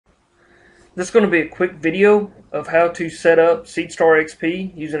This is going to be a quick video of how to set up SeedStar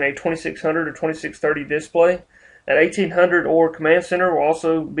XP using a 2600 or 2630 display. At 1800 or Command Center will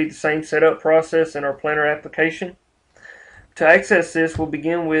also be the same setup process in our planner application. To access this, we'll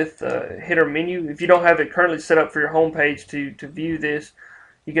begin with hit our menu. If you don't have it currently set up for your home page to view this,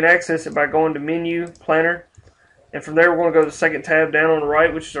 you can access it by going to Menu, Planner, and from there we're going to go to the second tab down on the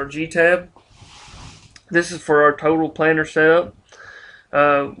right, which is our G tab. This is for our total planner setup.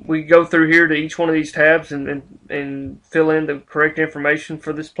 We go through here to each one of these tabs and fill in the correct information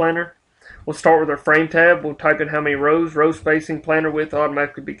for this planner. We'll start with our frame tab. We'll type in how many rows, row spacing, planner width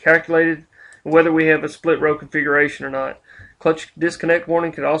automatically be calculated, and whether we have a split row configuration or not. Clutch disconnect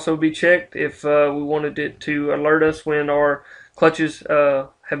warning could also be checked if we wanted it to alert us when our clutches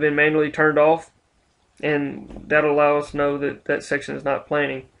have been manually turned off, and that'll allow us to know that that section is not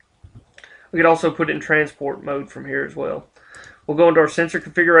planning. We could also put it in transport mode from here as well. We'll go into our sensor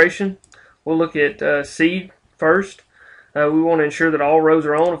configuration. We'll look at seed first. We want to ensure that all rows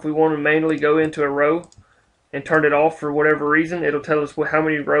are on. If we want to manually go into a row and turn it off for whatever reason, it'll tell us how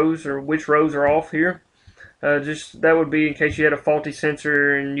many rows or which rows are off here. That would be in case you had a faulty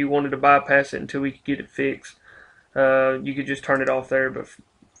sensor and you wanted to bypass it until we could get it fixed. You could just turn it off there, but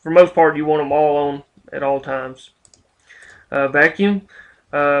for most part you want them all on at all times. Vacuum.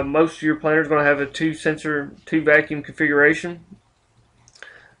 Most of your planner is going to have a two vacuum configuration.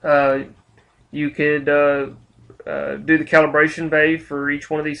 You could do the calibration value for each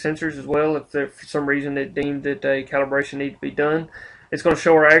one of these sensors as well. If for some reason it deemed that a calibration needs to be done, it's going to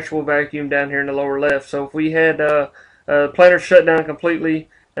show our actual vacuum down here in the lower left. So if we had a planner shut down completely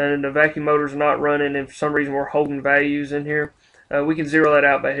and the vacuum motors are not running, and for some reason we're holding values in here, we can zero that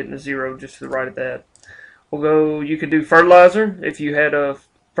out by hitting a 0 just to the right of that. We'll go. You could do fertilizer if you had a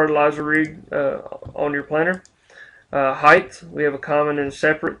fertilizer rig on your planner. Height, we have a common and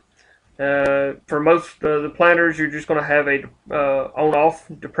separate. For most of the planners, you're just going to have a on-off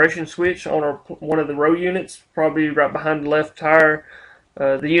depression switch on one of the row units, probably right behind the left tire.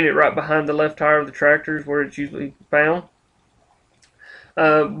 The unit right behind the left tire of the tractor is where it's usually found.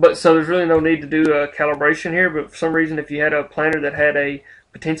 So there's really no need to do a calibration here, but for some reason if you had a planner that had a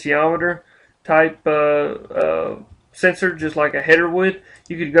potentiometer type sensor, just like a header would,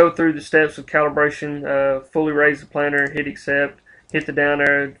 you could go through the steps of calibration, fully raise the planner, hit accept, hit the down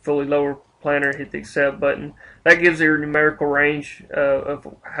arrow, fully lower planner, hit the accept button. That gives you a numerical range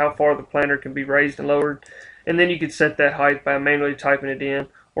of how far the planner can be raised and lowered, and then you could set that height by manually typing it in,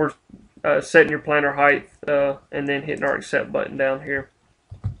 or setting your planner height and then hitting our accept button down here.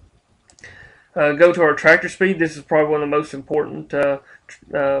 Go to our tractor speed. This is probably one of the most important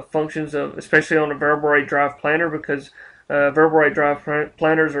functions, especially on a variable rate drive planner, because variable rate drive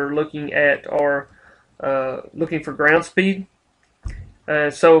planners are looking at looking for ground speed.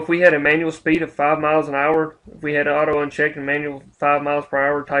 So if we had a manual speed of 5 miles an hour, if we had auto unchecked and manual 5 miles per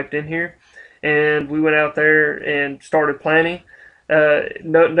hour typed in here, and we went out there and started planning,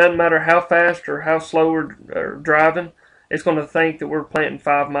 doesn't matter how fast or how slow we're driving, it's going to think that we're planting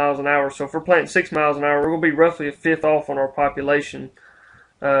 5 miles an hour. So if we're planting 6 miles an hour, we're going to be roughly a fifth off on our population.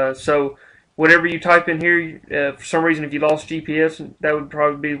 So whatever you type in here, for some reason if you lost GPS, that would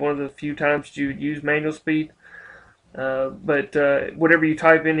probably be one of the few times that you would use manual speed. But whatever you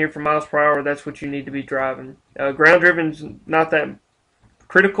type in here for miles per hour, that's what you need to be driving. Ground driven is not that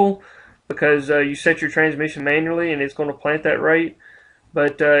critical because you set your transmission manually and it's going to plant that rate.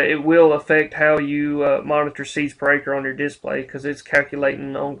 But it will affect how you monitor seeds per acre on your display because it's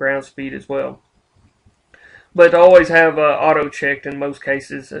calculating on ground speed as well. But always have auto checked in most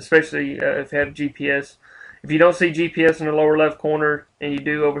cases, especially if you have GPS. If you don't see GPS in the lower left corner and you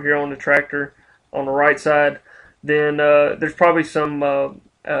do over here on the tractor on the right side, then there's probably some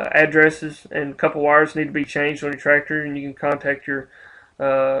addresses and a couple wires need to be changed on your tractor, and you can contact your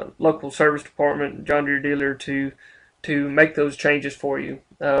local service department, John Deere dealer, to make those changes for you.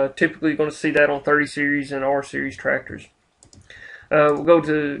 Typically you're going to see that on 30 series and R series tractors. We'll go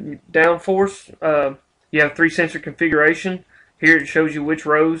to downforce. You have 3 sensor configuration. Here it shows you which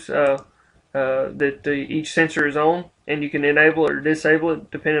rows that each sensor is on, and you can enable or disable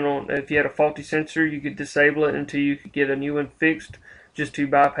it depending on if you had a faulty sensor. You could disable it until you could get a new one fixed, just to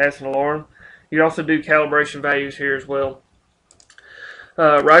bypass an alarm. You can also do calibration values here as well.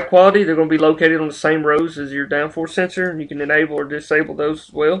 Ride quality, they're going to be located on the same rows as your downforce sensor, and you can enable or disable those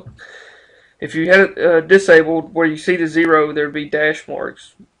as well. If you had it disabled, where you see the 0, there would be dash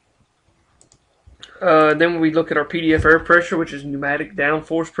marks. Then we look at our PDF air pressure, which is pneumatic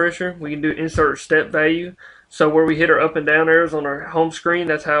downforce pressure. We can do insert step value. So where we hit our up and down arrows on our home screen,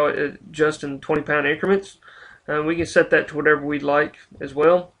 that's how it adjusts in 20-pound increments. We can set that to whatever we'd like as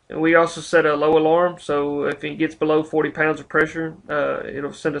well. We also set a low alarm, so if it gets below 40 pounds of pressure,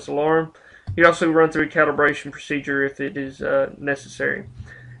 it'll send us alarm. You also run through a calibration procedure if it is necessary.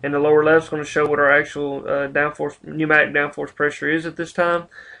 And the lower left is going to show what our actual pneumatic downforce pressure is at this time.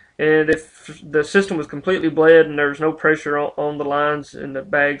 And if the system was completely bled and there was no pressure on the lines and the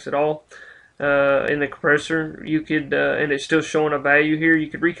bags at all in the compressor, you could, and it's still showing a value here, you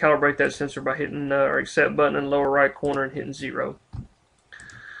could recalibrate that sensor by hitting our accept button in the lower right corner and hitting 0.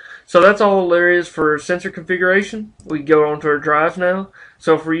 So that's all there is for sensor configuration. We go on to our drives now.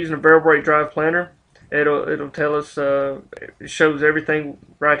 So if we're using a variable rate drive planner, it'll tell us, it shows everything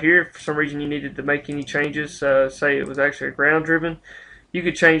right here. If for some reason you needed to make any changes, say it was actually a ground driven, you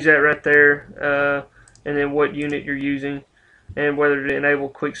could change that right there, and then what unit you're using and whether to enable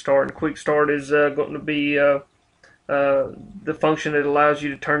quick start. And quick start is going to be the function that allows you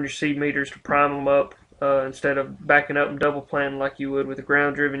to turn your seed meters to prime them up instead of backing up and double planning like you would with a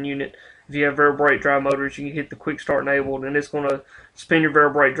ground driven unit. If you have variable rate drive motors, you can hit the quick start enabled and it's going to spin your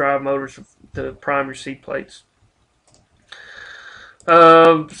variable rate drive motors to prime your seed plates.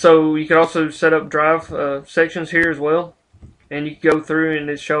 So you can also set up drive sections here as well, and you can go through and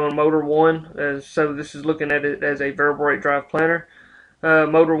it's showing motor 1, so this is looking at it as a variable rate drive planner.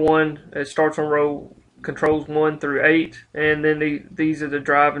 Motor 1, it starts on row controls 1 through 8, and then these are the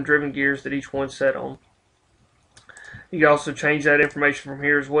drive and driven gears that each one's set on. You can also change that information from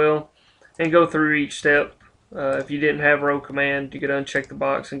here as well and go through each step. If you didn't have row command, you could uncheck the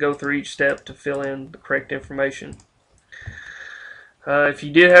box and go through each step to fill in the correct information. If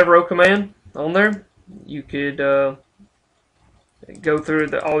you did have row command on there, you could go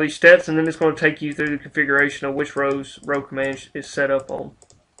through all these steps, and then it's going to take you through the configuration of which rows row command is set up on.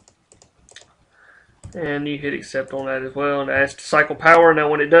 And you hit accept on that as well, and ask to cycle power. Now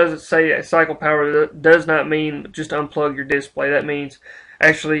when it does say cycle power, that does not mean just unplug your display. That means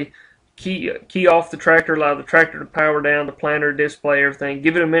actually key off the tractor, allow the tractor to power down, the planter, display, everything.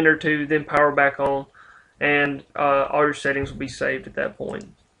 Give it a minute or two, then power back on, and all your settings will be saved at that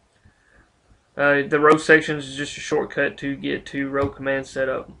point. The row sections is just a shortcut to get to row command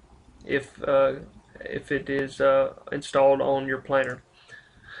setup if it is installed on your planner.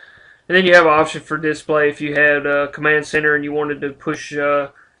 And then you have an option for display. If you had a command center and you wanted to push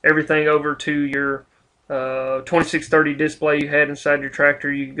everything over to your 2630 display you had inside your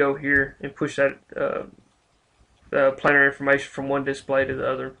tractor, you could go here and push that planner information from one display to the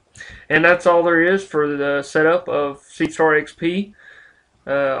other. And that's all there is for the setup of SeedStar XP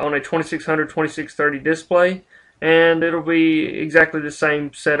on a 2600-2630 display. And it'll be exactly the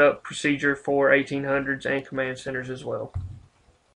same setup procedure for 1800s and command centers as well.